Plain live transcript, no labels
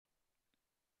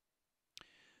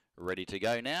Ready to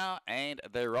go now, and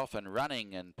they're off and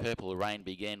running, and Purple Rain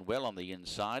began well on the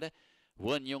inside.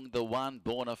 Wunyung the one,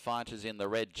 Born of Fighters in the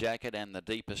red jacket, and the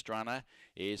deepest runner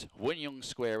is Wunyung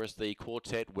Square as the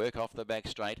quartet work off the back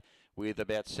straight with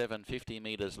about 750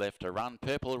 metres left to run.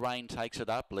 Purple Rain takes it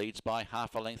up, leads by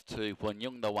half a length to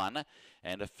Wunyung the one,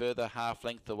 and a further half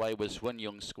length away was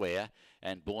Wunyung Square,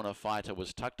 and Born of Fighter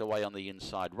was tucked away on the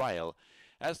inside rail.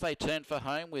 As they turn for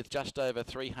home with just over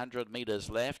 300 metres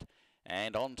left,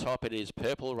 and on top it is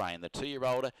Purple Rain. The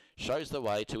 2-year-old shows the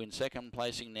way to in second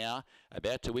placing now.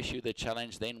 About to issue the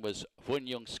challenge then was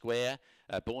Wunyung Square.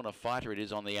 Born a Fighter it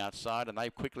is on the outside, and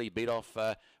they quickly beat off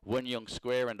Wunyung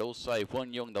Square and also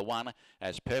Wunyung the one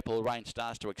as Purple Rain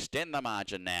starts to extend the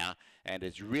margin now and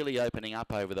is really opening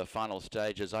up over the final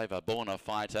stages over Born a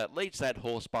Fighter. Leads that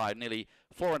horse by nearly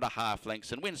 4.5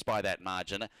 lengths and wins by that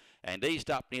margin, and eased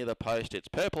up near the post. It's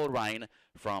Purple Rain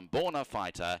from Born a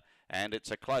Fighter, and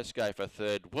it's a close go for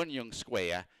third. Wunyung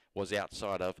Square was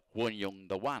outside of Wunyung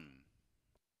the one.